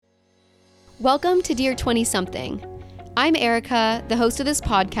Welcome to Dear 20-something. I'm Erica, the host of this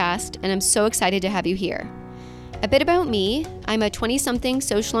podcast, and I'm so excited to have you here. A bit about me, I'm a 20-something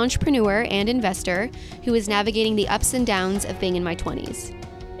social entrepreneur and investor who is navigating the ups and downs of being in my 20s.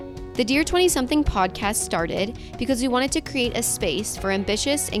 The Dear 20-something podcast started because we wanted to create a space for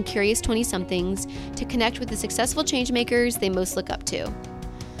ambitious and curious 20-somethings to connect with the successful changemakers they most look up to.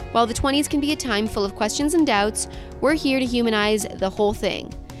 While the 20s can be a time full of questions and doubts, we're here to humanize the whole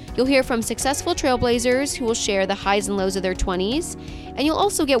thing. You'll hear from successful trailblazers who will share the highs and lows of their 20s, and you'll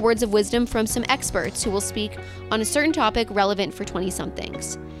also get words of wisdom from some experts who will speak on a certain topic relevant for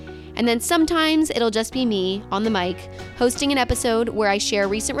 20-somethings. And then sometimes it'll just be me, on the mic, hosting an episode where I share a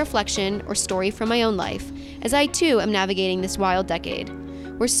recent reflection or story from my own life, as I too am navigating this wild decade.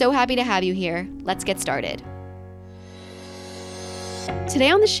 We're so happy to have you here. Let's get started. Today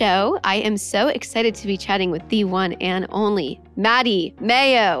on the show, I am so excited to be chatting with the one and only Mady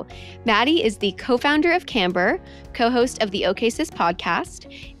Maio. Mady is the co-founder of Camber, co-host of the OK Sis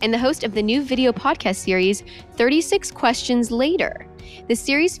podcast, and the host of the new video podcast series, 36 Questions Later. The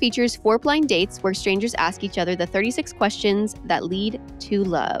series features 4 blind dates where strangers ask each other the 36 questions that lead to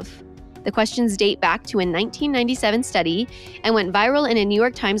love. The questions date back to a 1997 study and went viral in a New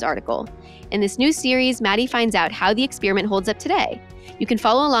York Times article. In this new series, Mady finds out how the experiment holds up today. You can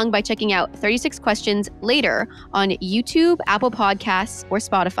follow along by checking out 36 Questions Later on YouTube, Apple Podcasts, or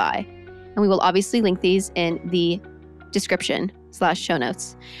Spotify. And we will obviously link these in the description/show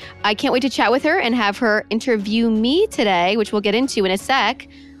notes. I can't wait to chat with her and have her interview me today, which we'll get into in a sec.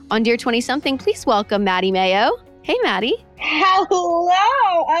 On Dear 20-something, please welcome Mady Maio. Hey, Mady. Hello.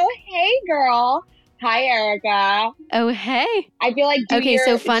 Oh, hey, girl. Hi, Erica. Oh, hey. I feel like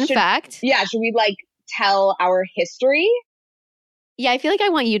so fun fact. Yeah, should we tell our history? Yeah, I feel like I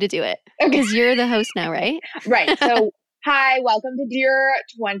want you to do it because you're the host now, right? Right. So, hi, welcome to Dear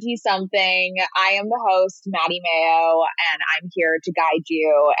 20-something. I am the host, Mady Maio, and I'm here to guide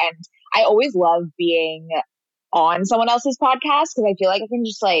you. And I always love being on someone else's podcast because I feel like I can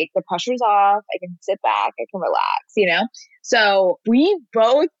just the pressure's off. I can sit back. I can relax, So we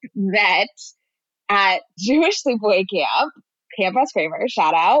both met at Jewish Sleepaway Camp House Kramer,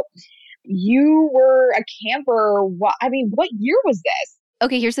 shout out. You were a camper. What year was this?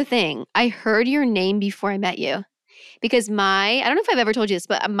 Okay, here's the thing. I heard your name before I met you because I don't know if I've ever told you this,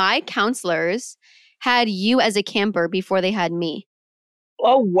 but my counselors had you as a camper before they had me.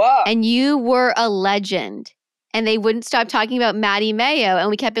 Oh, whoa. And you were a legend. And they wouldn't stop talking about Mady Maio. And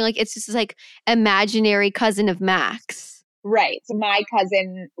we kept being like, it's just this imaginary cousin of Max. Right. So my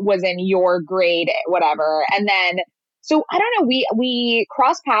cousin was in your grade, whatever. And then, so I don't know, we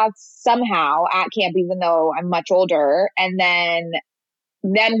crossed paths somehow at camp, even though I'm much older. And then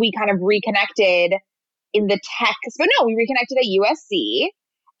we kind of reconnected in the tech. So no, we reconnected at USC.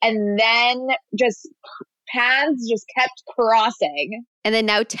 And then paths just kept crossing. And then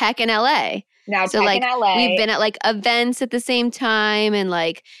now tech in LA. Now so tech in LA. We've been at events at the same time,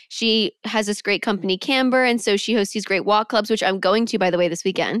 and she has this great company, Camber, and so she hosts these great walk clubs, which I'm going to, by the way, this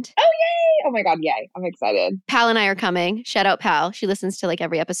weekend. Oh, yay! Oh my God, yay. I'm excited. Pal and I are coming. Shout out Pal. She listens to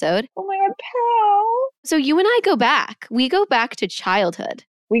every episode. Oh my God, Pal. So you and I go back. We go back to childhood.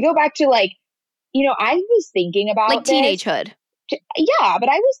 We go back to I was thinking about teenagehood. Yeah, but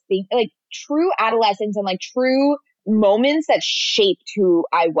I was thinking true adolescence and true moments that shaped who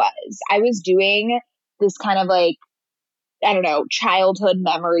I was. I was doing this kind of I don't know, childhood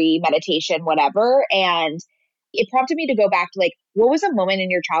memory meditation, whatever. And it prompted me to go back to what was a moment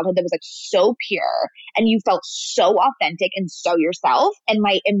in your childhood that was so pure and you felt so authentic and so yourself. And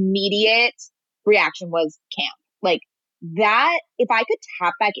my immediate reaction was camp. That, if I could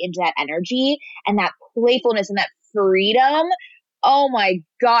tap back into that energy and that playfulness and that freedom, oh my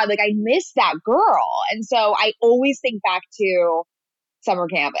God, I miss that girl. And so I always think back to summer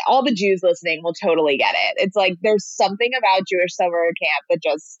camp. All the Jews listening will totally get it. It's there's something about Jewish summer camp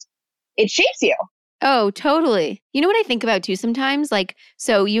that it shapes you. Oh, totally. You know what I think about too sometimes?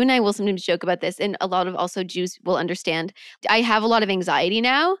 So you and I will sometimes joke about this, and a lot of also Jews will understand. I have a lot of anxiety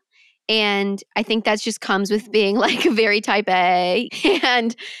now. And I think that just comes with being very type A.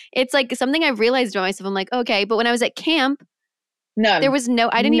 And it's something I've realized about myself. I'm okay, but when I was at camp, there was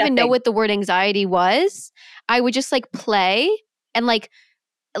I didn't even know what the word anxiety was. I would just play and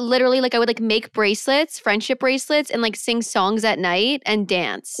literally I would make bracelets, friendship bracelets, and sing songs at night and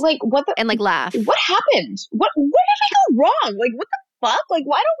dance. What the? And laugh. What happened? Where did I go wrong? What the fuck? Why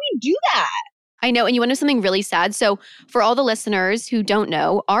don't we do that? I know. And you want to know something really sad? So for all the listeners who don't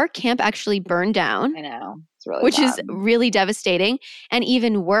know, our camp actually burned down. I know. It's really Which bad. is really devastating. And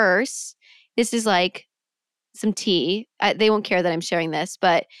even worse, this is some tea. They won't care that I'm sharing this,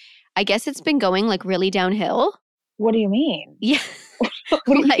 but I guess it's been going like really downhill. What do you mean? Yeah. What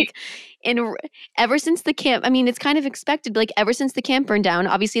do you mean? Like ever since the camp, I mean, it's kind of expected, like ever since the camp burned down,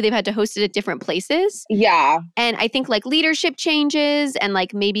 obviously they've had to host it at different places. Yeah. And I think like leadership changes and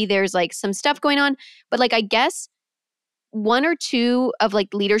like maybe there's like some stuff going on. But like I guess one or two of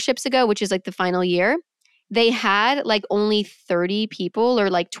like leaderships ago, which is like the final year, they had like only 30 people or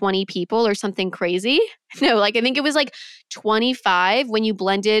like 20 people or something crazy. No, like I think it was like 25 when you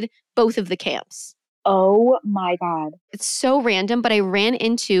blended both of the camps. Oh my God. It's so random, but I ran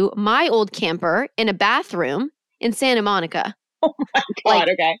into my old camper in a bathroom in Santa Monica. Oh my Like, God.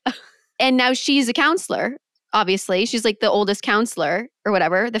 Okay. and now she's a counselor, obviously. She's like the oldest counselor or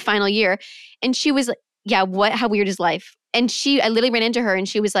whatever, the final year. And she was like, yeah, how weird is life? And I literally ran into her and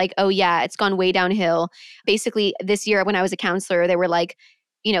she was like, oh yeah, it's gone way downhill. Basically, this year when I was a counselor, there were like,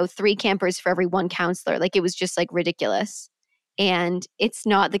 3 campers for every 1 counselor. Like it was just like ridiculous. And it's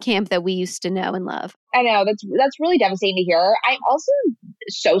not the camp that we used to know and love. I know that's really devastating to hear. I'm also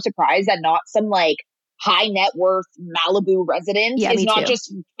so surprised that not some like high net worth Malibu resident Yeah, is me not too.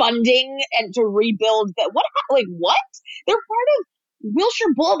 just funding and to rebuild that. What? They're part of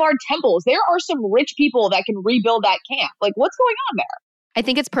Wilshire Boulevard temples. There are some rich people that can rebuild that camp. Like, what's going on there? I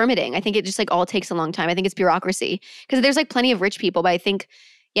think it's permitting. I think it just like all takes a long time. I think it's bureaucracy because there's like plenty of rich people, but I think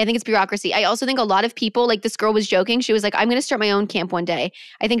it's bureaucracy. I also think a lot of people, like this girl was joking. She was like, I'm going to start my own camp one day.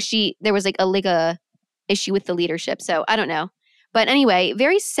 I think there was like a issue with the leadership. So I don't know. But anyway,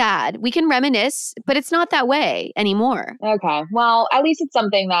 very sad. We can reminisce, but it's not that way anymore. Okay. Well, at least it's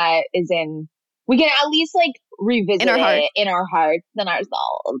something that we can at least like revisit In our heart. it in our hearts and our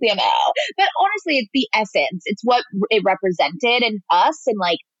souls, But honestly, it's the essence. It's what it represented in us. And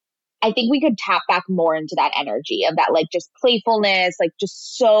like, I think we could tap back more into that energy of that, like just playfulness, like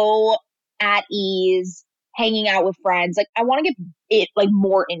just so at ease, hanging out with friends. Like I want to get it like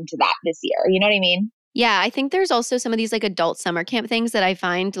more into that this year. You know what I mean? Yeah, I think there's also some of these like adult summer camp things that I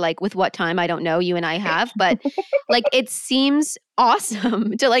find like with what time I don't know you and I have, but like it seems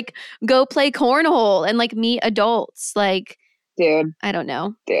awesome to like go play cornhole and like meet adults. Like, dude, I don't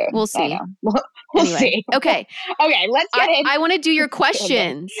know. dude, We'll see. I know. We'll Anyway, see. Okay. Okay, let's get in. I want to do your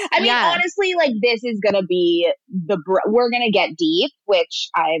questions. I mean, honestly, like this is gonna be we're gonna get deep, which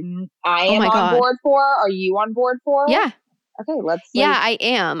I am on board for. Are you on board for? Yeah. Okay, let's. Yeah, I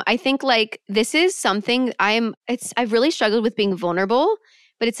am. I think like this is something I've really struggled with being vulnerable,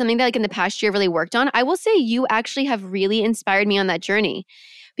 but it's something that like in the past year I've really worked on. I will say you actually have really inspired me on that journey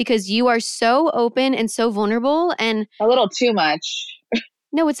because you are so open and so vulnerable and a little too much.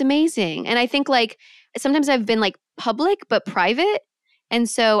 No, it's amazing. And I think like sometimes I've been like public but private. And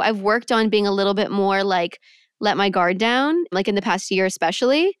so I've worked on being a little bit more like let my guard down, like in the past year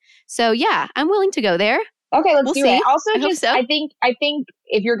especially. So yeah, I'm willing to go there. Okay, let's do it. Also, I think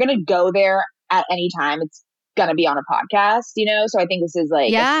if you're gonna go there at any time, it's gonna be on a podcast, So I think this is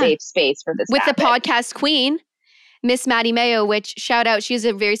like a safe space for this. With the podcast queen, Miss Mady Maio, which shout out, she's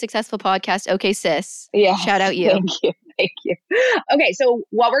a very successful podcast. Okay, sis. Yeah. Shout out you. Thank you. Okay, so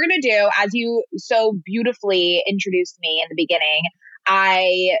what we're gonna do, as you so beautifully introduced me in the beginning,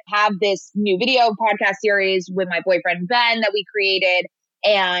 I have this new video podcast series with my boyfriend Ben that we created.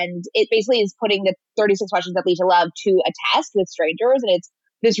 And it basically is putting the 36 questions that lead to love to a test with strangers. And it's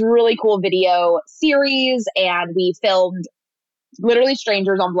this really cool video series. And we filmed literally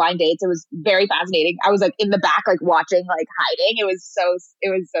strangers on blind dates. It was very fascinating. I was like in the back, like watching, like hiding. It was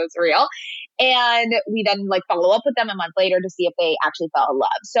so surreal. And we then like follow up with them a month later to see if they actually fell in love.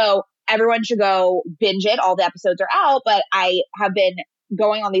 So everyone should go binge it. All the episodes are out, but I have been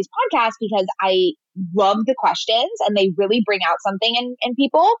going on these podcasts because I love the questions and they really bring out something in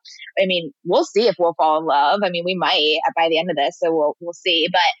people. I mean, we'll see if we'll fall in love. I mean, we might by the end of this, so we'll see.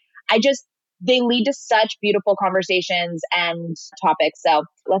 But they lead to such beautiful conversations and topics. So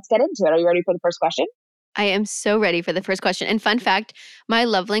let's get into it. Are you ready for the first question? I am so ready for the first question. And fun fact, my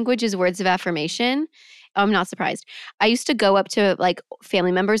love language is words of affirmation. I'm not surprised. I used to go up to like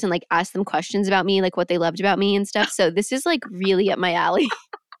family members and like ask them questions about me, like what they loved about me and stuff. So this is like really up my alley.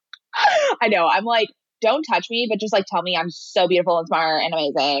 I know. I'm like, don't touch me, but just like tell me I'm so beautiful and smart and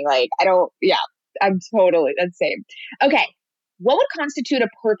amazing. Like I'm totally the same. Okay. What would constitute a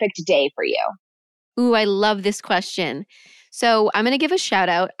perfect day for you? Ooh, I love this question. So I'm going to give a shout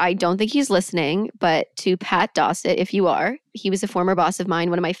out. I don't think he's listening, but to Pat Dossett, if you are. He was a former boss of mine,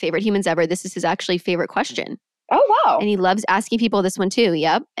 one of my favorite humans ever. This is his actually favorite question. Oh, wow. And he loves asking people this one too.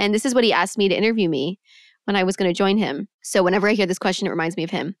 Yep. And this is what he asked me to interview me when I was going to join him. So whenever I hear this question, it reminds me of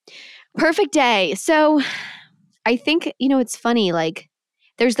him. Perfect day. So I think, it's funny, like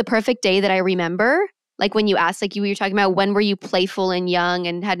there's the perfect day that I remember, Like when you asked, like you were talking about when were you playful and young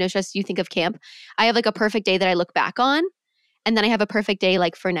and had no stress, you think of camp. I have like a perfect day that I look back on. And then I have a perfect day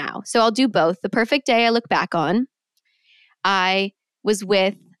like for now. So I'll do both. The perfect day I look back on, I was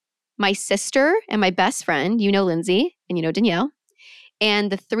with my sister and my best friend, Lindsay, and Danielle.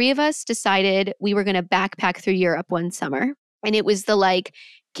 And the three of us decided we were going to backpack through Europe one summer. And it was the like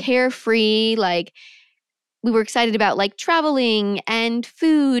carefree, like we were excited about like traveling and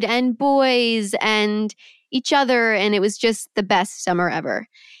food and boys and each other. And it was just the best summer ever.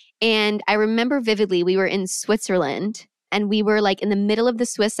 And I remember vividly, we were in Switzerland and we were like in the middle of the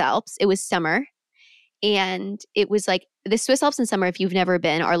Swiss Alps. It was summer. And it was like the Swiss Alps in summer, if you've never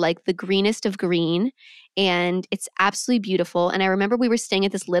been, are like the greenest of green. And it's absolutely beautiful. And I remember we were staying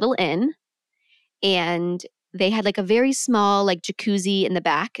at this little inn and they had like a very small like jacuzzi in the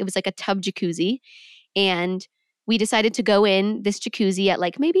back. It was like a tub jacuzzi. And we decided to go in this jacuzzi at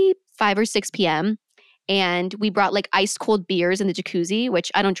like maybe 5 or 6 p.m. And we brought like ice cold beers in the jacuzzi,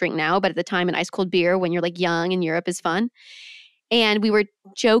 which I don't drink now, but at the time, an ice cold beer when you're like young in Europe is fun. And we were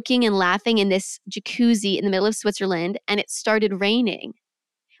joking and laughing in this jacuzzi in the middle of Switzerland, and it started raining,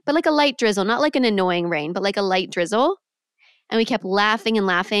 but like a light drizzle, not like an annoying rain, but like a light drizzle. And we kept laughing and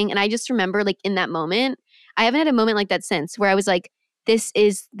laughing. And I just remember like in that moment, I haven't had a moment like that since where I was like, this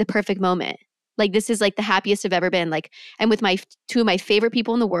is the perfect moment. Like this is like the happiest I've ever been. Like I'm with my two of my favorite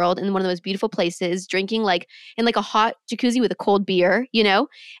people in the world in one of the most beautiful places, drinking like in like a hot jacuzzi with a cold beer,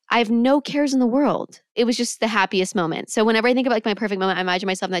 I have no cares in the world. It was just the happiest moment. So whenever I think about like my perfect moment, I imagine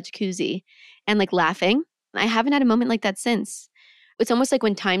myself in that jacuzzi and like laughing. I haven't had a moment like that since. It's almost like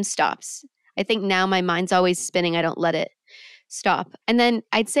when time stops. I think now my mind's always spinning. I don't let it stop. And then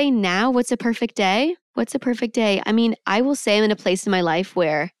I'd say now, what's a perfect day? What's a perfect day? I mean, I will say I'm in a place in my life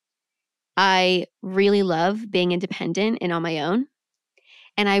where I really love being independent and on my own,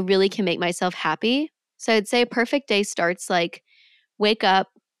 and I really can make myself happy. So I'd say a perfect day starts like wake up,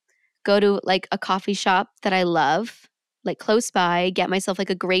 go to like a coffee shop that I love, like close by, get myself like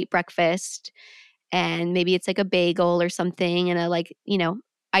a great breakfast, and maybe it's like a bagel or something and a like,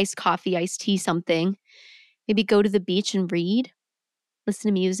 iced coffee, iced tea, something. Maybe go to the beach and read, listen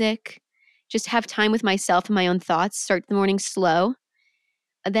to music, just have time with myself and my own thoughts, start the morning slow.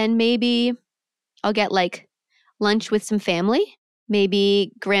 Then maybe I'll get like lunch with some family,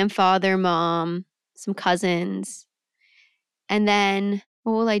 maybe grandfather, mom, some cousins. And then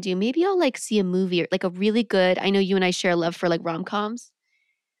what will I do? Maybe I'll like see a movie or like a really good, I know you and I share a love for like rom-coms.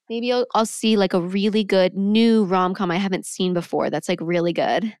 Maybe I'll see like a really good new rom-com I haven't seen before that's like really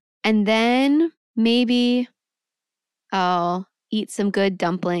good. And then maybe I'll eat some good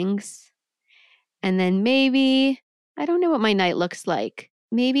dumplings. And then maybe, I don't know what my night looks like.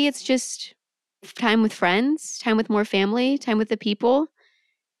 Maybe it's just time with friends, time with more family, time with the people,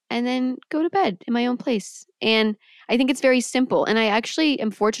 and then go to bed in my own place. And I think it's very simple. And I actually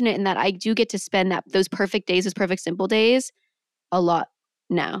am fortunate in that I do get to spend those perfect days, those perfect simple days a lot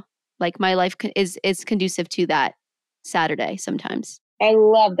now. Like my life is conducive to that Saturday sometimes. I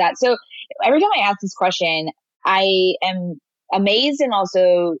love that. So every time I ask this question, I am amazed and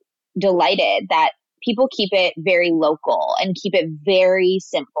also delighted that people keep it very local and keep it very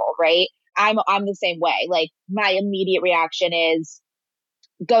simple, right? I'm the same way. Like my immediate reaction is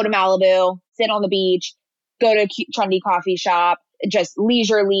go to Malibu, sit on the beach, go to a trendy coffee shop, just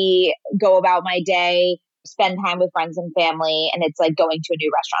leisurely go about my day, spend time with friends and family. And it's like going to a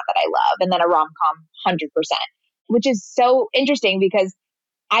new restaurant that I love. And then a rom-com 100%, which is so interesting because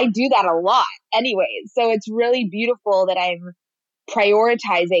I do that a lot anyways. So it's really beautiful that I'm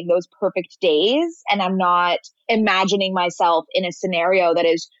prioritizing those perfect days and I'm not imagining myself in a scenario that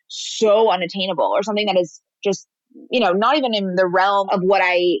is so unattainable or something that is just, not even in the realm of what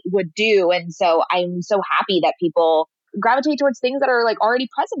I would do. And so I'm so happy that people gravitate towards things that are like already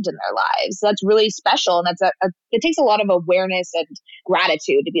present in their lives. So that's really special. And it takes a lot of awareness and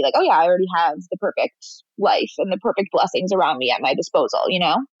gratitude to be like, oh yeah, I already have the perfect life and the perfect blessings around me at my disposal.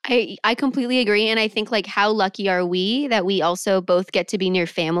 I completely agree. And I think like how lucky are we that we also both get to be near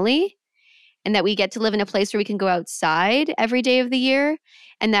family and that we get to live in a place where we can go outside every day of the year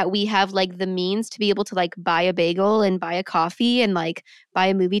and that we have like the means to be able to like buy a bagel and buy a coffee and like buy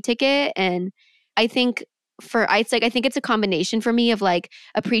a movie ticket. And I think I think it's a combination for me of like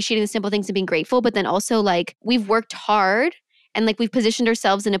appreciating the simple things and being grateful, but then also like we've worked hard and like we've positioned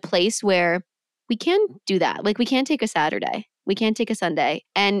ourselves in a place where we can do that. Like we can't take a Saturday. We can't take a Sunday.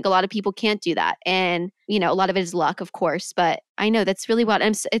 And a lot of people can't do that. And, you know, a lot of it is luck, of course. But I know that's really what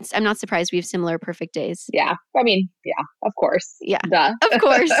I'm not surprised we have similar perfect days. Yeah. I mean, yeah, of course. Yeah. Duh. Of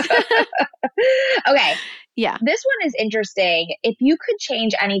course. Okay. Yeah. This one is interesting. If you could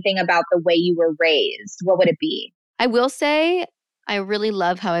change anything about the way you were raised, what would it be? I will say I really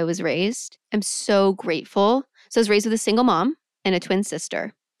love how I was raised. I'm so grateful. So I was raised with a single mom and a twin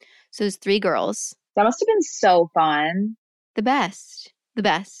sister. So there's 3 girls. That must have been so fun. The best. The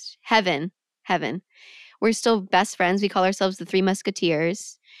best. Heaven. Heaven. We're still best friends. We call ourselves the 3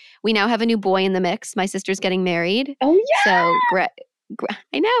 Musketeers. We now have a new boy in the mix. My sister's getting married. Oh, yeah. So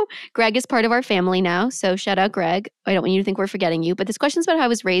I know. Greg is part of our family now. So shout out Greg. I don't want you to think we're forgetting you, but this question's about how I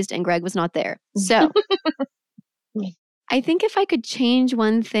was raised and Greg was not there. So I think if I could change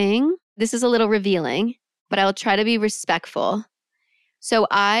one thing, this is a little revealing, but I'll try to be respectful. So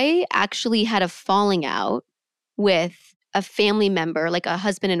I actually had a falling out with a family member, like a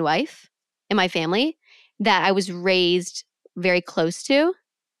husband and wife in my family that I was raised very close to.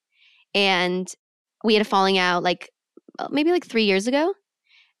 And we had a falling out maybe 3 years ago.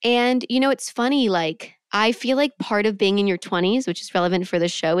 And, you know, it's funny, like, I feel like part of being in your 20s, which is relevant for the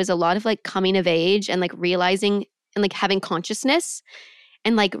show, is a lot of like coming of age and like realizing and like having consciousness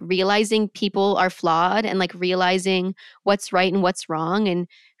and like realizing people are flawed and like realizing what's right and what's wrong and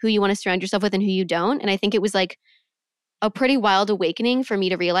who you want to surround yourself with and who you don't. And I think it was like a pretty wild awakening for me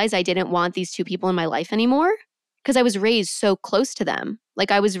to realize I didn't want these 2 people in my life anymore because I was raised so close to them.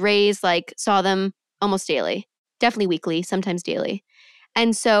 Like I was raised, like saw them almost daily, definitely weekly, sometimes daily.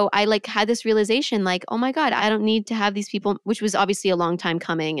 And so I like had this realization like, oh my God, I don't need to have these people, which was obviously a long time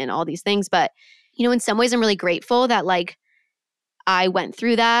coming and all these things. But, you know, in some ways I'm really grateful that like I went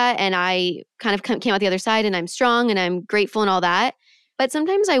through that and I kind of came out the other side and I'm strong and I'm grateful and all that. But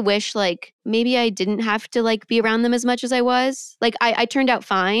sometimes I wish like maybe I didn't have to like be around them as much as I was. Like I turned out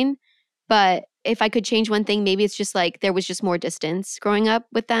fine, but if I could change one thing, maybe it's just like there was just more distance growing up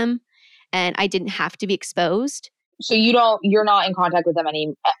with them and I didn't have to be exposed. So you're not in contact with them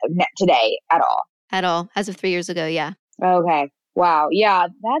today at all? At all. As of 3 years ago, yeah. Okay. Wow. Yeah,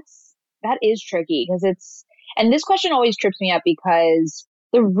 that is tricky because and this question always trips me up because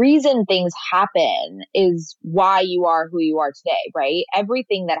the reason things happen is why you are who you are today, right?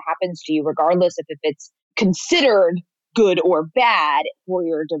 Everything that happens to you, regardless of if it's considered good or bad for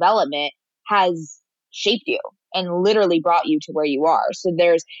your development, has shaped you and literally brought you to where you are. So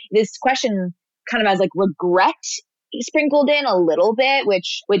there's this question kind of has like regret sprinkled in a little bit,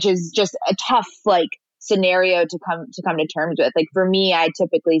 which is just a tough like scenario to come to terms with. Like for me, I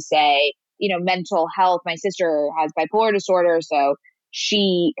typically say, you know, mental health. My sister has bipolar disorder, so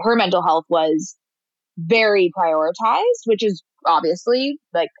her mental health was very prioritized, which is obviously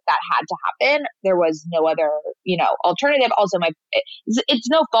like that had to happen. There was no other, you know, alternative. Also, it's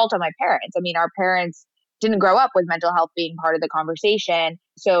no fault of my parents. I mean, our parents didn't grow up with mental health being part of the conversation.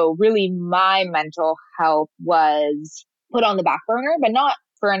 So really my mental health was put on the back burner, but not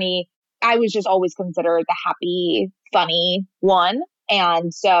for any, I was just always considered the happy, funny one.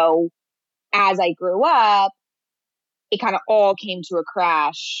 And so as I grew up, it kind of all came to a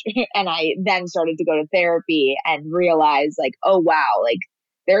crash. And I then started to go to therapy and realize like, oh, wow, like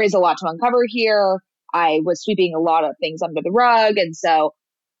there is a lot to uncover here. I was sweeping a lot of things under the rug. And so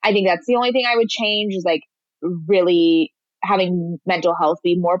I think that's the only thing I would change is like really having mental health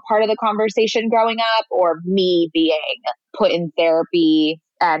be more part of the conversation growing up, or me being put in therapy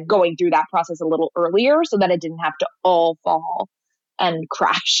and going through that process a little earlier so that it didn't have to all fall and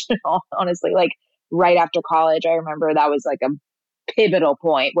crash. Honestly, like right after college, I remember that was like a pivotal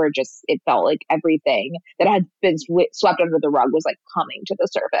point where just it felt like everything that had been swept under the rug was like coming to the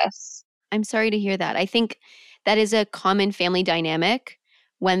surface. I'm sorry to hear that. I think that is a common family dynamic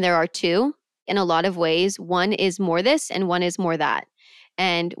when there are 2. In a lot of ways, one is more this and one is more that.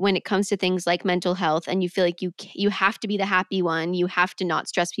 And when it comes to things like mental health and you feel like you have to be the happy one, you have to not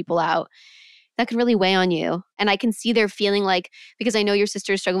stress people out, that can really weigh on you. And I can see their feeling like, because I know your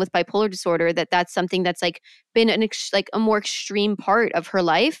sister is struggling with bipolar disorder, that's something that's like been like a more extreme part of her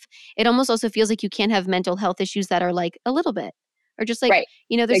life. It almost also feels like you can't have mental health issues that are like a little bit or just like, right.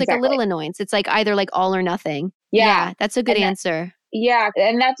 You know, there's Exactly. like a little annoyance. It's like either like all or nothing. Yeah. That's a good answer. Yeah.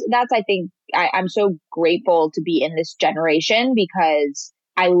 And that's, I think I'm so grateful to be in this generation because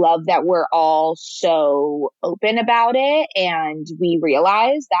I love that we're all so open about it. And we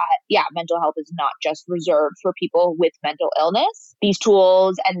realize that, yeah, mental health is not just reserved for people with mental illness. These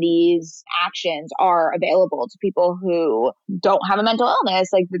tools and these actions are available to people who don't have a mental illness.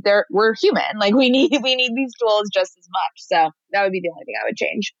 Like we're human. Like we need these tools just as much. So that would be the only thing I would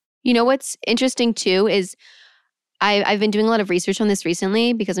change. You know what's interesting too is I've been doing a lot of research on this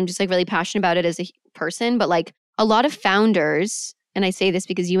recently because I'm just like really passionate about it as a person. But like a lot of founders, and I say this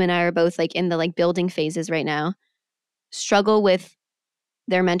because you and I are both like in the like building phases right now, struggle with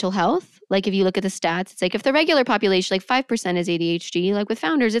their mental health. Like if you look at the stats, it's like if the regular population, like 5% is ADHD, like with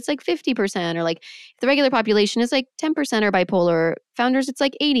founders, it's like 50%, or like if the regular population is like 10% are bipolar, founders, it's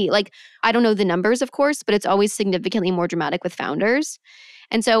like 80. Like I don't know the numbers, of course, but it's always significantly more dramatic with founders.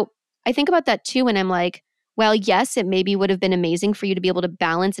 And so I think about that too. And I'm like, well, yes, it maybe would have been amazing for you to be able to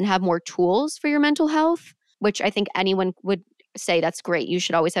balance and have more tools for your mental health, which I think anyone would say that's great. You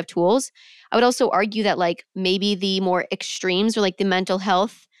should always have tools. I would also argue that like maybe the more extremes or like the mental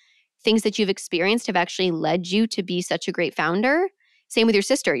health things that you've experienced have actually led you to be such a great founder. Same with your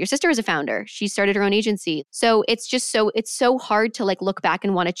sister. Your sister is a founder. She started her own agency. So it's so hard to like look back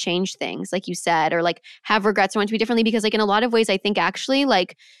and want to change things, like you said, or like have regrets or want to be differently because like in a lot of ways, I think actually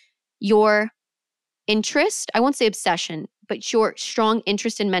like your interest, I won't say obsession, but your strong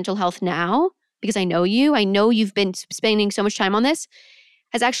interest in mental health now, because I know you've been spending so much time on this,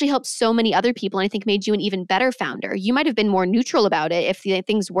 has actually helped so many other people and I think made you an even better founder. You might have been more neutral about it if the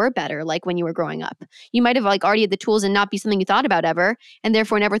things were better, like when you were growing up. You might have like already had the tools and not be something you thought about ever, and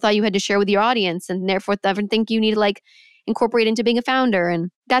therefore never thought you had to share with your audience, and therefore never think you need to like incorporate into being a founder. And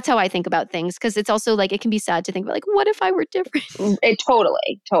that's how I think about things because it's also like it can be sad to think about like, what if I were different? It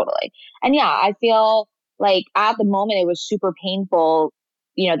totally. And yeah, I feel like at the moment it was super painful.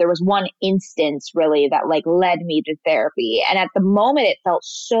 You know, there was one instance really that like led me to therapy. And at the moment it felt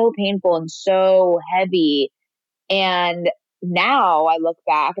so painful and so heavy. And now I look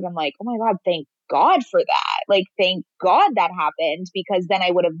back and I'm like, oh my God, thank God for that. Like, thank God that happened because then I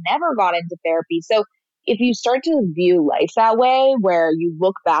would have never got into therapy. So if you start to view life that way, where you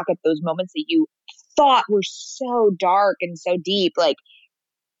look back at those moments that you thought were so dark and so deep, like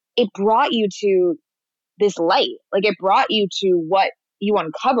it brought you to this light. Like it brought you to what you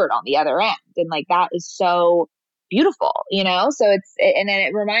uncovered on the other end. And like that is so beautiful, you know? So and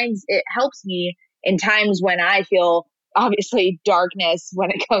then it helps me in times when I feel obviously darkness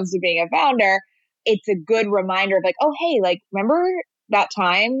when it comes to being a founder. It's a good reminder of like, oh, hey, like, remember that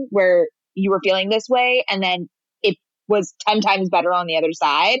time where you were feeling this way and then it was 10 times better on the other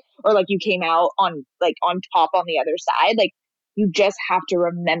side, or like you came out on top on the other side. Like, you just have to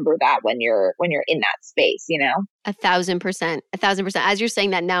remember that when you're in that space, you know? 1,000%. 1,000%. As you're saying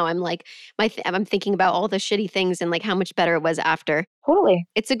that now, I'm like, I'm thinking about all the shitty things and like how much better it was after. Totally.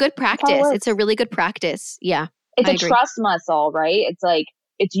 It's a good That's how it practice. It's a works. really good practice. Yeah, It's I a agree. trust muscle, right? It's like,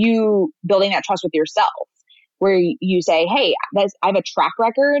 it's you building that trust with yourself where you say, hey, I have a track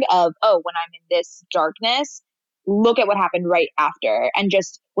record of, oh, when I'm in this darkness, look at what happened right after. And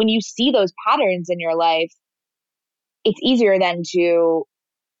just when you see those patterns in your life, it's easier then to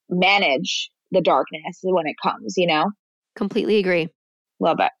manage the darkness when it comes, you know? Completely agree.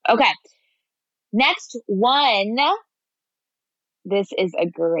 Love it. Okay. Next one. This is a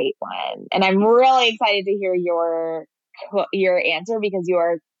great one. And I'm really excited to hear your answer because you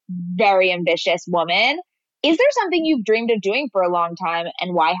are a very ambitious woman. Is there something you've dreamed of doing for a long time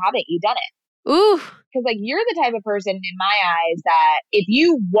and why haven't you done it? Ooh, Because like you're the type of person in my eyes that if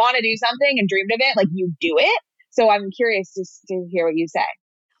you want to do something and dreamed of it, like you do it. So I'm curious to hear what you say.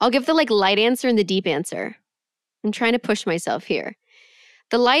 I'll give the like light answer and the deep answer. I'm trying to push myself here.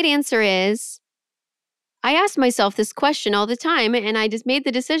 The light answer is I ask myself this question all the time, and I just made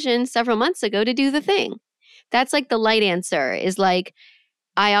the decision several months ago to do the thing. That's like the light answer is like,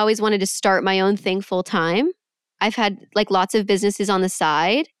 I always wanted to start my own thing full time. I've had like lots of businesses on the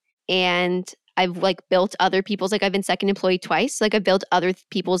side, and I've like built other people's, like I've been second employee twice. Like I've built other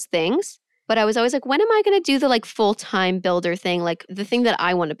people's things. But I was always like, when am I going to do the like full time builder thing, like the thing that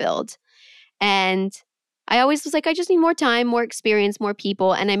I want to build? And I always was like, I just need more time, more experience, more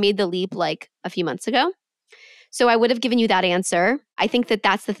people. And I made the leap like a few months ago. So I would have given you that answer. I think that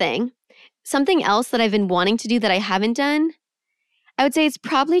that's the thing. Something else that I've been wanting to do that I haven't done, I would say it's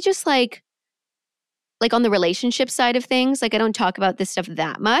probably just like on the relationship side of things. Like I don't talk about this stuff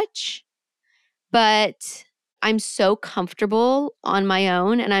that much, but I'm so comfortable on my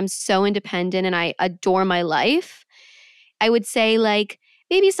own and I'm so independent and I adore my life. I would say like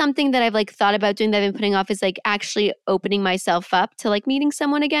maybe something that I've like thought about doing that I've been putting off is like actually opening myself up to like meeting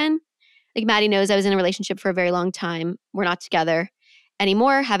someone again. Like Mady knows I was in a relationship for a very long time. We're not together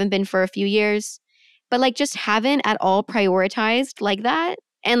anymore, haven't been for a few years, but like just haven't at all prioritized like that.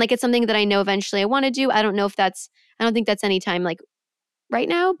 And like it's something that I know eventually I want to do. I don't think that's anytime like right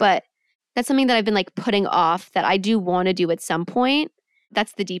now, but that's something that I've been like putting off that I do want to do at some point.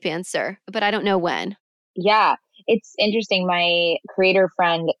 That's the deep answer, but I don't know when. Yeah, it's interesting. My creator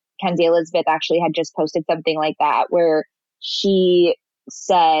friend Kenzie Elizabeth actually had just posted something like that where she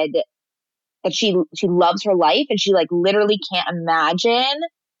said that she loves her life and she like literally can't imagine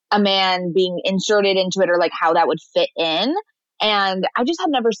a man being inserted into it or like how that would fit in. And I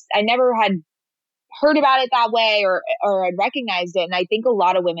never had heard about it that way or had recognized it. And I think a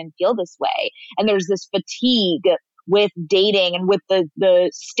lot of women feel this way. And there's this fatigue with dating and with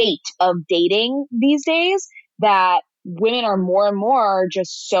the state of dating these days that women are more and more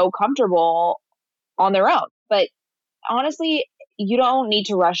just so comfortable on their own. But honestly, you don't need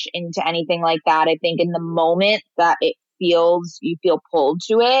to rush into anything like that. I think in the moment that you feel pulled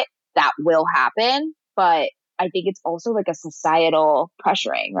to it, that will happen. But I think it's also like a societal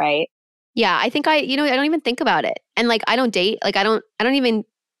pressuring, right? Yeah, I think I don't even think about it. And like I don't date, like I don't even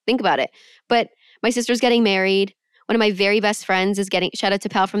think about it. But my sister's getting married. One of my very best friends is getting, shout out to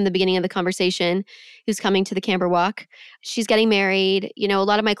Pal from the beginning of the conversation, who's coming to the Camber Walk. She's getting married. A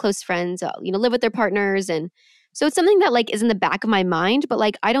lot of my close friends, live with their partners. And so it's something that like is in the back of my mind, but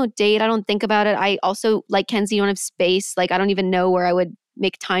like I don't date, I don't think about it. I also, like Kenzie, don't have space. Like I don't even know where I would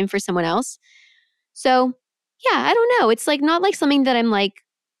make time for someone else. So yeah, I don't know. It's like not like something that I'm like,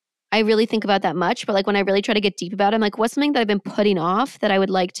 I really think about that much, but like when I really try to get deep about it, I'm like, what's something that I've been putting off that I would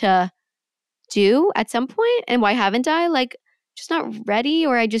like to do at some point? And why haven't I? Like, just not ready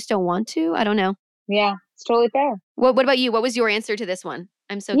or I just don't want to? I don't know. Yeah, it's totally fair. What about you? What was your answer to this one?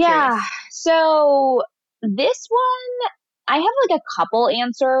 I'm so Yeah. curious. So this one, I have like a couple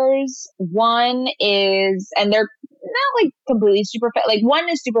answers. One is, and they're not like completely superficial. Like one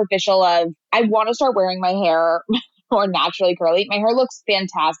is superficial of, I want to start wearing my hair more naturally curly. My hair looks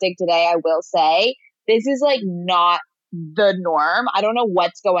fantastic today, I will say. This is like not the norm. I don't know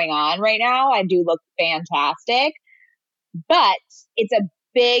what's going on right now. I do look fantastic, but it's a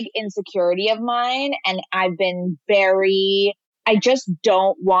big insecurity of mine. And I just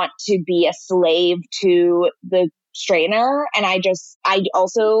don't want to be a slave to the straightener. And I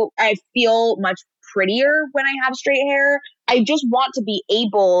feel much prettier when I have straight hair. I just want to be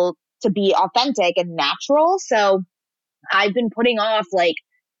able to be authentic and natural. So I've been putting off like,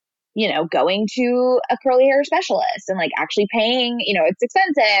 going to a curly hair specialist and like actually paying, it's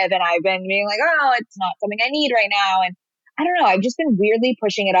expensive. And I've been being like, oh, it's not something I need right now. And I don't know, I've just been weirdly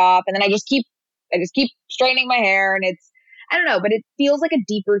pushing it off. And then I just keep straightening my hair and I don't know, but it feels like a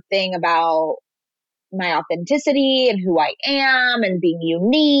deeper thing about my authenticity and who I am and being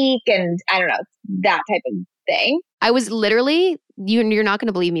unique. And I don't know, that type of thing. I was literally, you're not going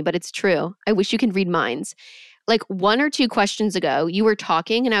to believe me, but it's true. I wish you could read minds. Like 1 or 2 questions ago, you were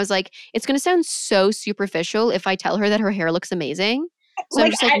talking and I was like, it's going to sound so superficial if I tell her that her hair looks amazing. So I'm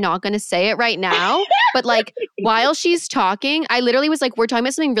Like just like not going to say it right now. But like while she's talking, I literally was like, we're talking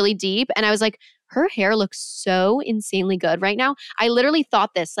about something really deep. And I was like, her hair looks so insanely good right now. I literally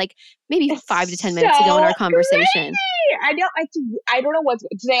thought this like maybe it's 5 to 10 minutes ago in so our conversation. I don't know what's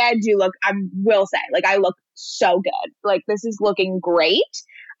today. I do look. I will say, like, I look so good. Like, this is looking great.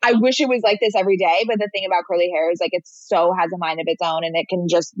 I wish it was like this every day, but the thing about curly hair is like it so has a mind of its own, and it can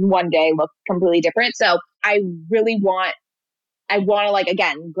just one day look completely different. So I want to like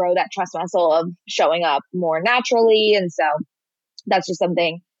again grow that trust muscle of showing up more naturally, and so that's just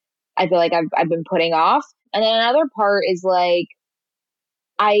something I feel like I've been putting off. And then another part is like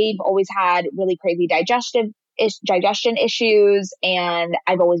I've always had really crazy digestion issues, and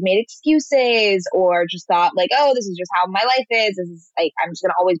I've always made excuses or just thought like, oh, this is just how my life is. This is like I'm just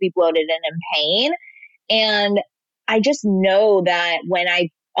gonna always be bloated and in pain. And I just know that when I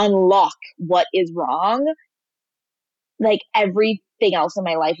unlock what is wrong, like everything else in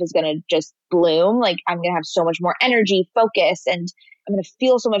my life is going to just bloom. Like I'm going to have so much more energy, focus, and I'm going to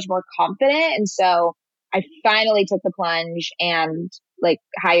feel so much more confident. And so I finally took the plunge and like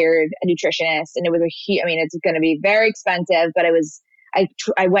hired a nutritionist, and it was I mean, it's going to be very expensive, but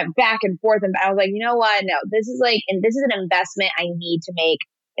I went back and forth, and I was like, you know what? No, and this is an investment I need to make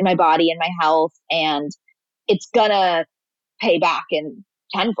in my body and my health. And it's gonna pay back in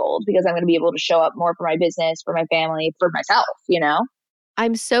tenfold because I'm going to be able to show up more for my business, for my family, for myself.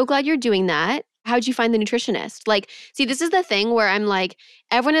 I'm so glad you're doing that. How'd you find the nutritionist? Like, see, this is the thing where I'm like,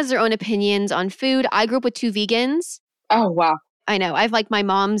 everyone has their own opinions on food. I grew up with 2 vegans. Oh, wow. I know. I've like my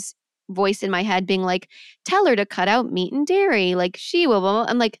mom's voice in my head being like, tell her to cut out meat and dairy. Like, she will.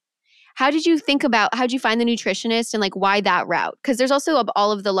 I'm like, how'd you find the nutritionist and like why that route? Because there's also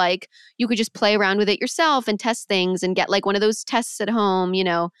all of the like, you could just play around with it yourself and test things and get like one of those tests at home,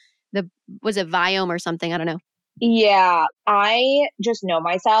 was it Viome or something? I don't know. Yeah, I just know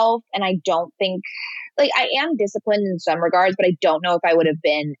myself, and I don't think like I am disciplined in some regards, but I don't know if I would have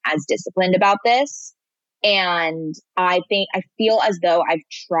been as disciplined about this. And I feel as though I've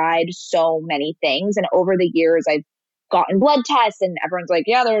tried so many things. And over the years, I've gotten blood tests and everyone's like,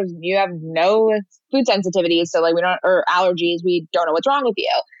 yeah, you have no food sensitivities. So like or allergies. We don't know what's wrong with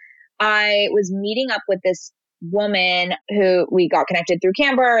you. I was meeting up with this woman who we got connected through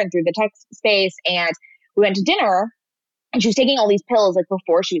Canberra and through the tech space. And we went to dinner and she was taking all these pills like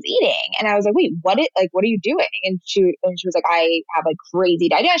before she was eating. And I was like, wait, what are you doing? And she was like, I have like crazy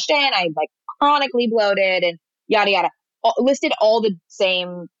digestion. I'm like chronically bloated and yada, yada. Listed all the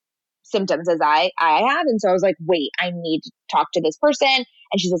same symptoms as I have. And so I was like, wait, I need to talk to this person.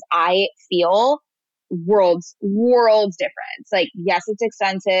 And she says, I feel worlds difference. Like, yes, it's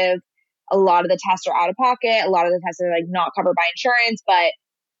expensive. A lot of the tests are out of pocket. A lot of the tests are like not covered by insurance, but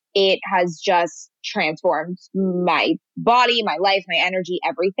it has just transformed my body, my life, my energy,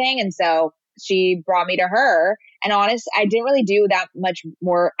 everything. And so she brought me to her. And I didn't really do that much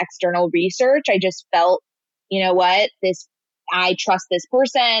more external research. I just felt, you know what, I trust this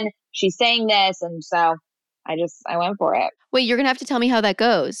person. She's saying this. And so I went for it. Wait, you're going to have to tell me how that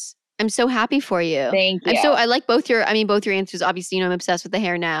goes. I'm so happy for you. Thank you. I like both your answers. Obviously, I'm obsessed with the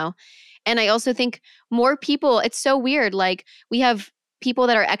hair now. And I also think more people, it's so weird. Like we have people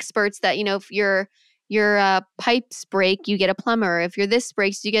that are experts that, if your pipes break, you get a plumber. If this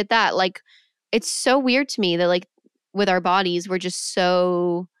breaks, you get that. Like, it's so weird to me that like with our bodies, it's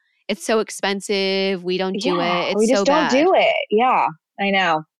so expensive. We don't do it. It's we just so don't bad. do it. Yeah, I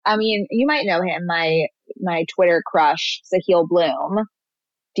know. I mean, you might know him, my Twitter crush, Sahil Bloom.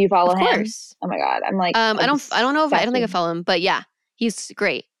 Do you follow him? Of course. Oh my God. I'm like, I don't think I follow him, but yeah, he's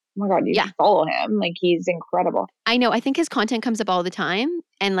great. Oh my God, you should follow him. Like, he's incredible. I know. I think his content comes up all the time.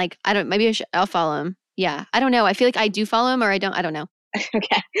 And like, I'll follow him. Yeah. I don't know. I feel like I do follow him or I don't know.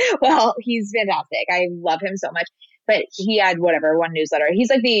 Okay. Well, he's fantastic. I love him so much. But he had one newsletter. He's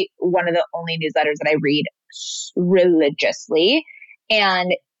like one of the only newsletters that I read religiously.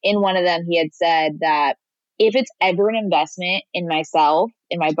 And in one of them, he had said that if it's ever an investment in myself,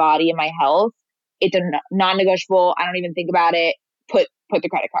 in my body, in my health, it's a non-negotiable. I don't even think about it. Put the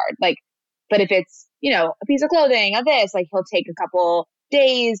credit card. Like, but if it's, a piece of clothing, of this, like he'll take a couple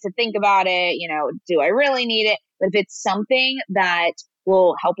days to think about it. Do I really need it? But if it's something that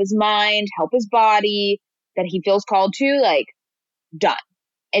will help his mind, help his body, that he feels called to, like, done.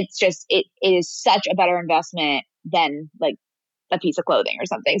 It's just, it is such a better investment than like a piece of clothing or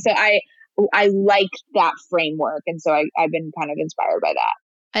something. So I like that framework. And so I've been kind of inspired by that.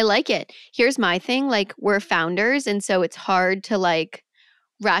 I like it. Here's my thing. Like, we're founders. And so it's hard to like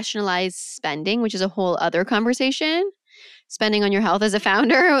rationalize spending, which is a whole other conversation. Spending on your health as a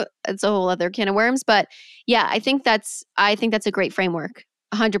founder, it's a whole other can of worms. But yeah, I think that's a great framework.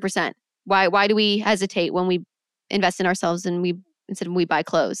 100%. Why do we hesitate when we invest in ourselves and instead we buy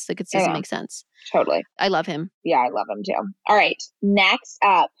clothes? Like, it doesn't make sense. Totally. I love him. Yeah, I love him too. All right. Next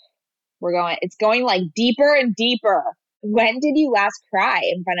up, it's going like deeper and deeper. When did you last cry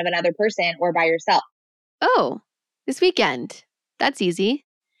in front of another person or by yourself? Oh, this weekend. That's easy.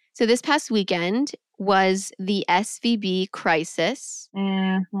 So this past weekend was the SVB crisis.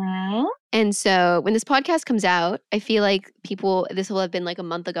 Mm-hmm. And so when this podcast comes out, I feel like this will have been like a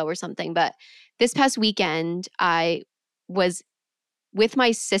month ago or something. But this past weekend, I was with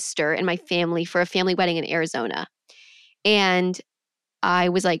my sister and my family for a family wedding in Arizona. And I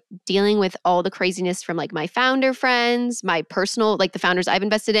was like dealing with all the craziness from like my founder friends, my personal, like the founders I've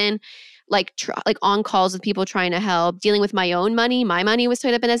invested in, like on calls with people trying to help, dealing with my own money. My money was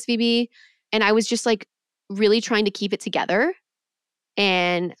tied up in SVB. And I was just like really trying to keep it together.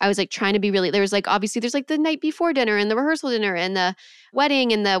 And I was like trying to be really, there was like, obviously there's like the night before dinner and the rehearsal dinner and the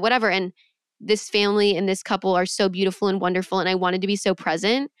wedding and the whatever. And this family and this couple are so beautiful and wonderful. And I wanted to be so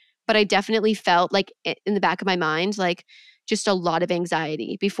present, but I definitely felt like in the back of my mind, like just a lot of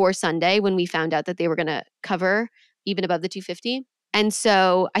anxiety before Sunday when we found out that they were going to cover even above the 250. And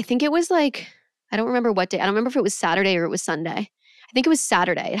so I think it was like, I don't remember what day. I don't remember if it was Saturday or it was Sunday. I think it was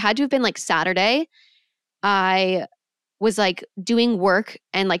Saturday. It had to have been like Saturday. I was like doing work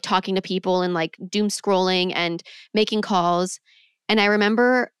and like talking to people and like doom scrolling and making calls. And I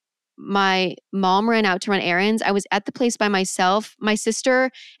remember my mom ran out to run errands. I was at the place by myself. My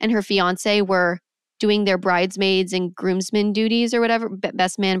sister and her fiance were doing their bridesmaids and groomsmen duties or whatever,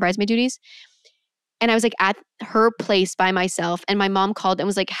 best man bridesmaid duties. And I was like at her place by myself. And my mom called and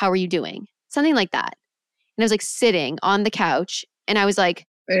was like, "How are you doing?" Something like that. And I was like sitting on the couch and I was like,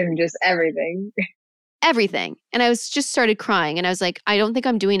 and just everything. And I was just started crying and I was like, I don't think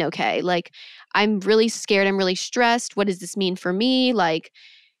I'm doing okay. Like, I'm really scared. I'm really stressed. What does this mean for me? Like,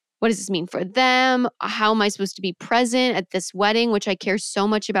 what does this mean for them? How am I supposed to be present at this wedding, which I care so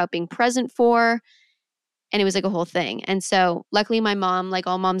much about being present for? And it was like a whole thing. And so luckily my mom, like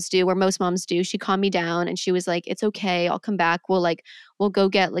all moms do, or most moms do, she calmed me down and she was like, it's okay. I'll come back. We'll go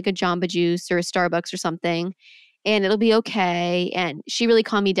get like a Jamba Juice or a Starbucks or something and it'll be okay. And she really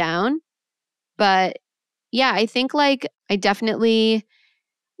calmed me down. But yeah, I think like I definitely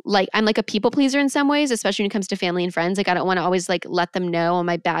like I'm like a people pleaser in some ways, especially when it comes to family and friends. Like I don't want to always like let them know on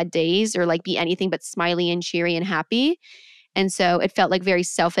my bad days or like be anything but smiley and cheery and happy. And so it felt like very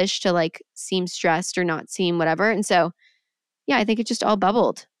selfish to like seem stressed or not seem whatever. And so yeah, I think it just all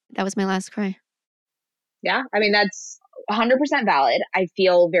bubbled. That was my last cry. Yeah. I mean, that's 100% valid. I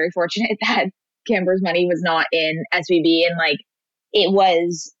feel very fortunate that Camber's money was not in SVB and like it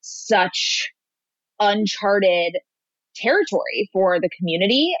was such uncharted territory for the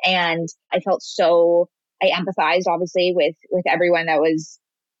community. And I felt so, I empathized obviously with everyone that was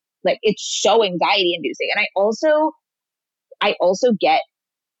like, it's so anxiety inducing. And I also get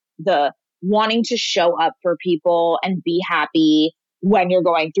the wanting to show up for people and be happy when you're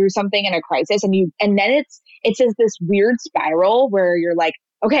going through something in a crisis and then it's just this weird spiral where you're like,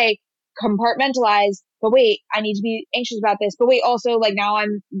 okay, compartmentalize, but wait, I need to be anxious about this, but wait, also like now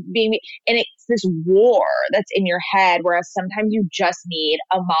I'm being, and it's this war that's in your head, whereas sometimes you just need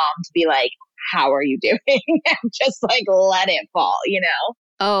a mom to be like, how are you doing? And just like let it fall, you know?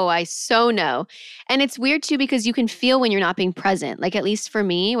 Oh, I so know. And it's weird too because you can feel when you're not being present. Like at least for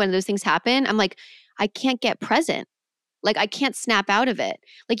me, when those things happen, I'm like, I can't get present. Like I can't snap out of it.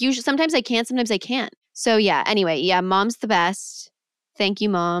 Like usually sometimes I can, sometimes I can't. So yeah, anyway, yeah, mom's the best. Thank you,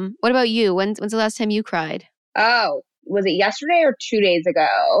 mom. What about you? When's the last time you cried? Oh, was it yesterday or 2 days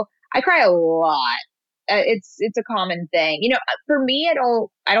ago? I cry a lot. It's a common thing. You know, for me,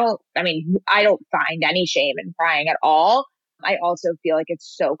 I mean, I don't find any shame in crying at all. I also feel like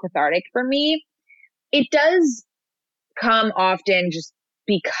it's so cathartic for me. It does come often just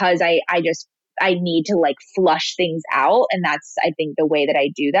because I need to like flush things out. And that's, I think, the way that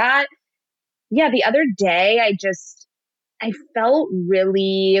I do that. Yeah, the other day, I felt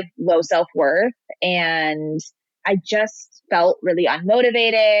really low self-worth and I just felt really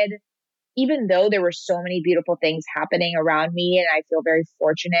unmotivated, even though there were so many beautiful things happening around me. And I feel very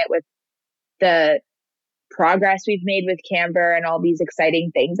fortunate with the progress we've made with Camber and all these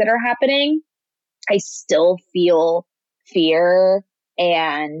exciting things that are happening. I still feel fear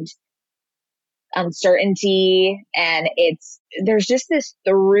and uncertainty. And there's just this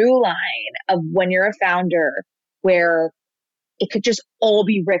through line of when you're a founder where it could just all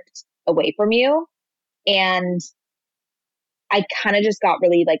be ripped away from you. And I kind of just got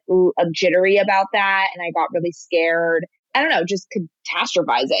really like jittery about that. And I got really scared. I don't know, just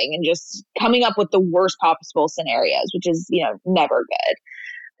catastrophizing and just coming up with the worst possible scenarios, which is, never good.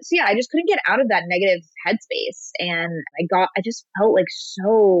 So yeah, I just couldn't get out of that negative headspace. And I just felt like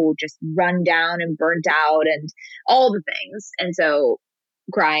so just run down and burnt out and all the things. And so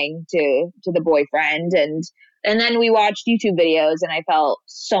crying to the boyfriend and then we watched YouTube videos and I felt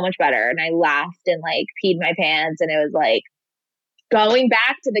so much better and I laughed and like peed my pants and it was like going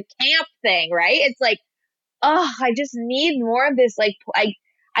back to the camp thing, right? It's like, oh, I just need more of this. Like,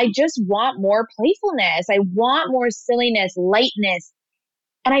 I just want more playfulness. I want more silliness, lightness.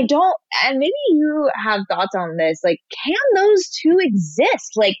 And I don't, and maybe you have thoughts on this. Like, can those two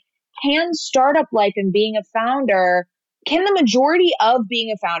exist? Like, can startup life and being a founder, can the majority of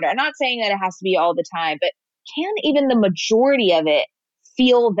being a founder, I'm not saying that it has to be all the time, but can even the majority of it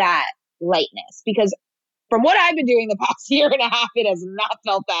feel that lightness? Because from what I've been doing the past year and a half, it has not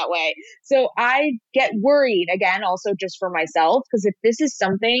felt that way. So I get worried again, also just for myself, because if this is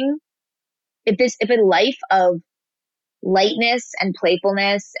something, if a life of lightness and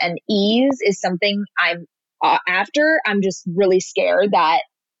playfulness and ease is something I'm after, I'm just really scared that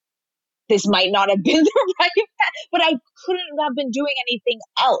this might not have been the right path, but I couldn't have been doing anything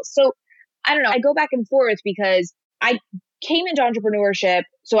else. So I don't know. I go back and forth because I came into entrepreneurship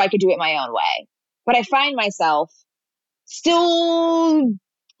so I could do it my own way. But I find myself still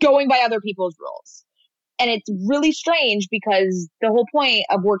going by other people's rules. And it's really strange because the whole point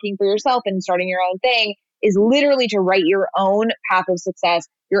of working for yourself and starting your own thing is literally to write your own path of success,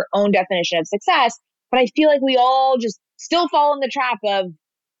 your own definition of success. But I feel like we all just still fall in the trap of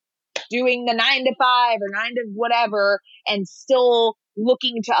doing the 9 to 5 or 9 to whatever and still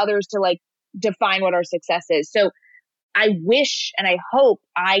looking to others to like define what our success is. So I wish and I hope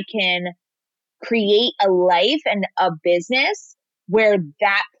I can create a life and a business where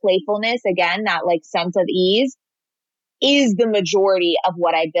that playfulness, again, that like sense of ease is the majority of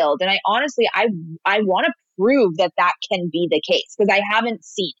what I build. And I honestly, I want to prove that that can be the case because I haven't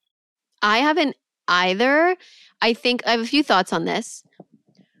seen it. I haven't either. I think I have a few thoughts on this.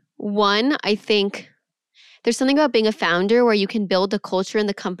 One, I think There's something about being a founder where you can build a culture in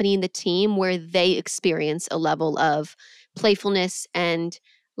the company and the team where they experience a level of playfulness and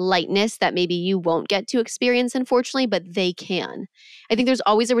lightness that maybe you won't get to experience, unfortunately, but they can. I think there's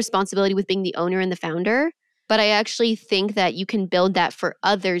always a responsibility with being the owner and the founder, but I actually think that you can build that for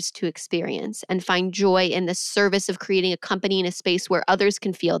others to experience and find joy in the service of creating a company in a space where others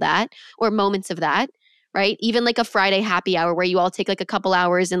can feel that or moments of that, right? Even like a Friday happy hour where you all take like a couple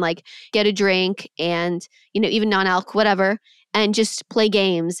hours and like get a drink and, even non-alc, whatever, and just play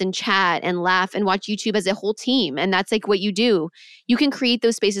games and chat and laugh and watch YouTube as a whole team. And that's like what you do. You can create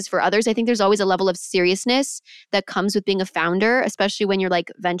those spaces for others. I think there's always a level of seriousness that comes with being a founder, especially when you're like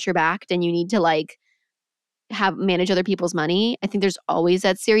venture backed and you need to like manage other people's money. I think there's always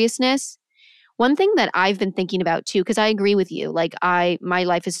that seriousness. One thing that I've been thinking about too, because I agree with you, like my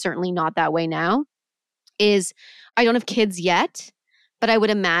life is certainly not that way now, is I don't have kids yet, but I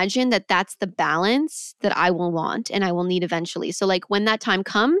would imagine that that's the balance that I will want and I will need eventually. So like when that time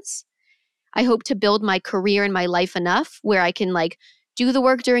comes, I hope to build my career and my life enough where I can like do the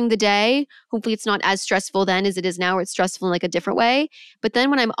work during the day. Hopefully it's not as stressful then as it is now, or it's stressful in like a different way. But then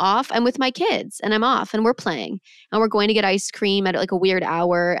when I'm off, I'm with my kids and I'm off and we're playing and we're going to get ice cream at like a weird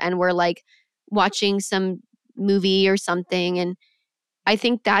hour and we're like watching some movie or something. And I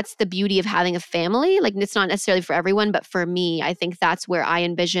think that's the beauty of having a family. Like it's not necessarily for everyone, but for me, I think that's where I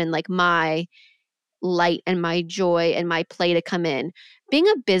envision like my light and my joy and my play to come in. Being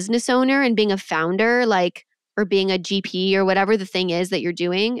a business owner and being a founder, like, or being a GP or whatever the thing is that you're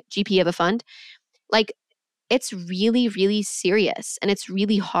doing, GP of a fund, like, it's really, really serious and it's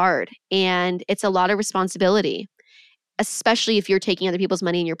really hard and it's a lot of responsibility, especially if you're taking other people's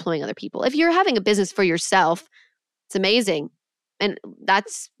money and you're employing other people. If you're having a business for yourself, it's amazing. And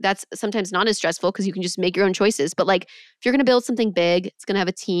that's sometimes not as stressful because you can just make your own choices. But like if you're going to build something big, it's going to have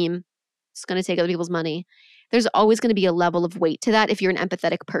a team, it's going to take other people's money. There's always going to be a level of weight to that if you're an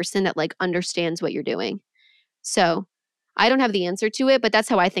empathetic person that like understands what you're doing. So I don't have the answer to it, but that's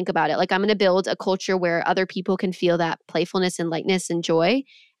how I think about it. Like I'm going to build a culture where other people can feel that playfulness and lightness and joy.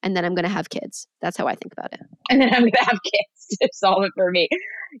 And then I'm going to have kids. That's how I think about it. And then I'm going to have kids to solve it for me.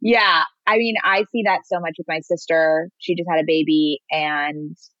 Yeah. I mean, I see that so much with my sister. She just had a baby.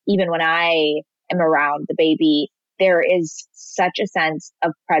 And even when I am around the baby, there is such a sense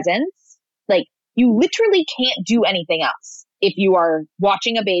of presence. Like you literally can't do anything else if you are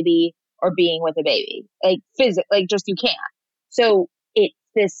watching a baby or being with a baby, like like just you can't. So it's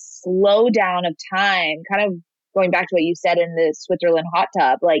this slow down of time, kind of going back to what you said in the Switzerland hot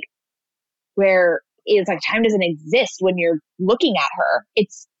tub, like where it's like time doesn't exist when you're looking at her.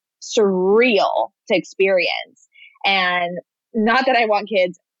 It's surreal to experience. And not that I want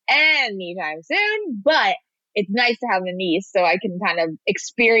kids anytime soon, but it's nice to have a niece so I can kind of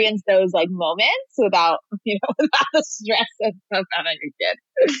experience those like moments without, without the stress of having a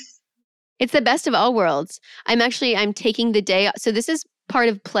kid. It's the best of all worlds. I'm taking the day. So this is part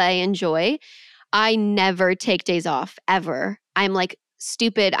of play and joy. I never take days off ever. I'm like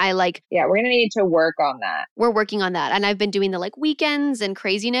stupid. Yeah, we're going to need to work on that. We're working on that. And I've been doing the like weekends and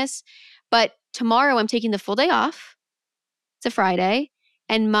craziness. But tomorrow I'm taking the full day off. It's a Friday.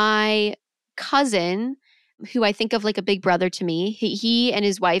 And my cousin, who I think of like a big brother to me, he and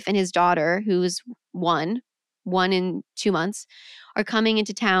his wife and his daughter, who's one in 2 months, are coming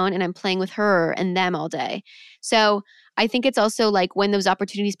into town and I'm playing with her and them all day. So I think it's also like when those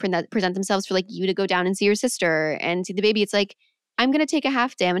opportunities present themselves for like you to go down and see your sister and see the baby, it's like, I'm going to take a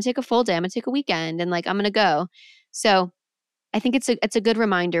half day, I'm going to take a full day, I'm going to take a weekend and like, I'm going to go. So I think it's a good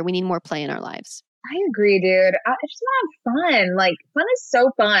reminder. We need more play in our lives. I agree, dude. I just want to have fun. Like fun is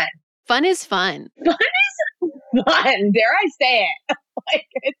so fun. Fun is fun. Fun is fun. Dare I say it? Like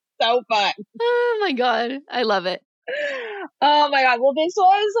it's so fun. Oh my God. I love it. Oh my God. Well, this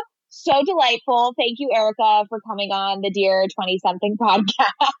was so delightful. Thank you, Erica, for coming on the Dear 20 something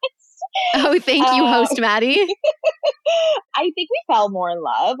podcast. Oh, thank you, host Mady. I think we fell more in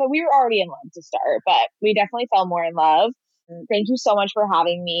love. We were already in love to start, but we definitely fell more in love. Thank you so much for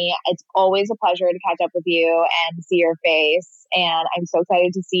having me. It's always a pleasure to catch up with you and see your face. And I'm so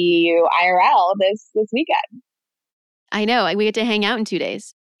excited to see you IRL this weekend. I know. We get to hang out in 2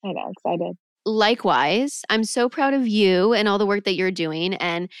 days. I know. Excited. Likewise, I'm so proud of you and all the work that you're doing.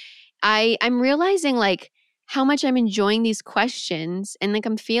 And I'm realizing like how much I'm enjoying these questions. And like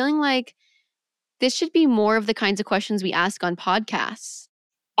I'm feeling like this should be more of the kinds of questions we ask on podcasts.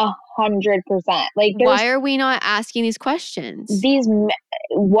 100%. Like, why are we not asking these questions?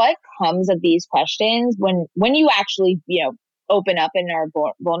 What comes of these questions when you actually, open up and are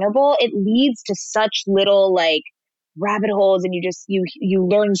vulnerable, it leads to such little like rabbit holes and you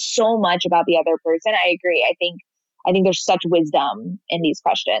learn so much about the other person. I agree. I think there's such wisdom in these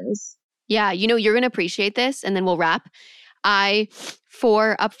questions. Yeah, you're going to appreciate this, and then we'll wrap.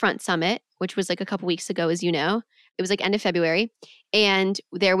 For Upfront Summit, which was like a couple weeks ago, as you know, it was like end of February. And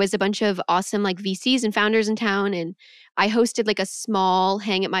there was a bunch of awesome like VCs and founders in town. And I hosted like a small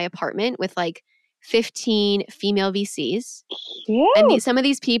hang at my apartment with like 15 female VCs. And Cute. some of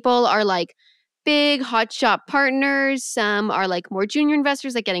these people are like big hotshot partners. Some are like more junior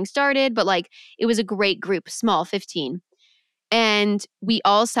investors, like getting started. But like it was a great group, small, 15. And we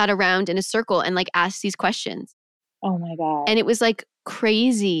all sat around in a circle and like asked these questions. Oh my God. And it was like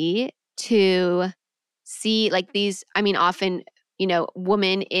crazy to see like these, I mean, often,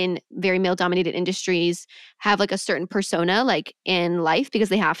 women in very male dominated industries have like a certain persona like in life because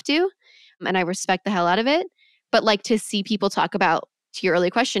they have to. And I respect the hell out of it. But like to see people talk about, to your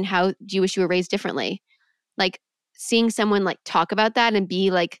earlier question, how do you wish you were raised differently? Like seeing someone like talk about that and be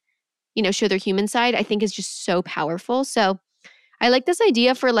like, show their human side, I think is just so powerful. So I like this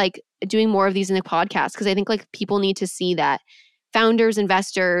idea for like doing more of these in the podcast because I think like people need to see that founders,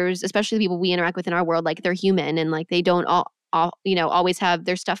 investors, especially the people we interact with in our world, like they're human and like they don't all always have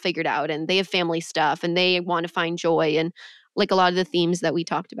their stuff figured out and they have family stuff and they want to find joy and like a lot of the themes that we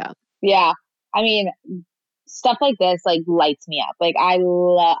talked about. Yeah. I mean, stuff like this like lights me up. Like I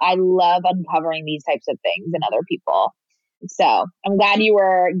love uncovering these types of things in other people. So I'm glad you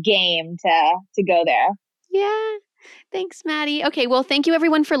were game to go there. Yeah. Thanks, Mady. Okay, well, thank you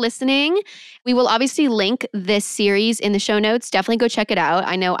everyone for listening. We will obviously link this series in the show notes. Definitely go check it out.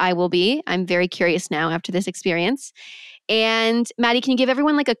 I know I will be. I'm very curious now after this experience. And Mady, can you give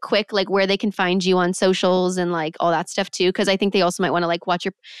everyone like a quick like where they can find you on socials and like all that stuff too? Because I think they also might want to like watch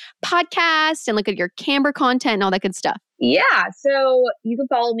your podcast and look at your Camber content and all that good stuff. Yeah. So you can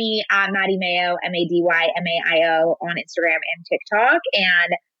follow me at Mady Maio, MadyMaio on Instagram and TikTok.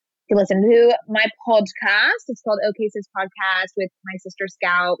 And you can listen to my podcast. It's called OK Sis Podcast with my sister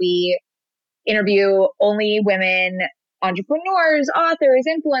Scout. We interview only women entrepreneurs, authors,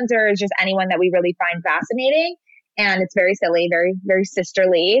 influencers, just anyone that we really find fascinating. And it's very silly, very, very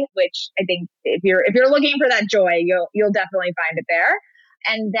sisterly, which I think if you're looking for that joy, you'll definitely find it there.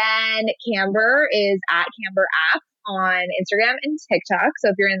 And then Camber is at Camber App on Instagram and TikTok. So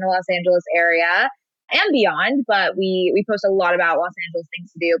if you're in the Los Angeles area and beyond, but we post a lot about Los Angeles,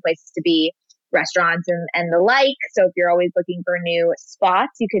 things to do, places to be, restaurants and the like. So if you're always looking for new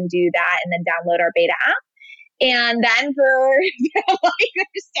spots, you can do that and then download our beta app. And then for like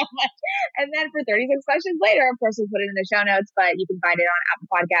there's so much. And then for 36 questions later, of course, we'll put it in the show notes, but you can find it on Apple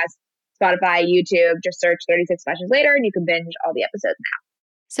Podcasts, Spotify, YouTube. Just search 36 questions later and you can binge all the episodes now.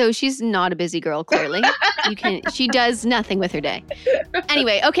 So she's not a busy girl, clearly. She does nothing with her day.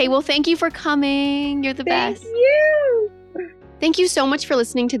 Anyway, okay, well, thank you for coming. You're the best. Thank you. Thank you so much for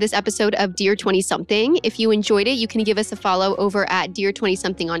listening to this episode of Dear 20-something. If you enjoyed it, you can give us a follow over at Dear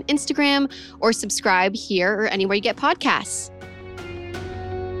 20-something on Instagram or subscribe here or anywhere you get podcasts.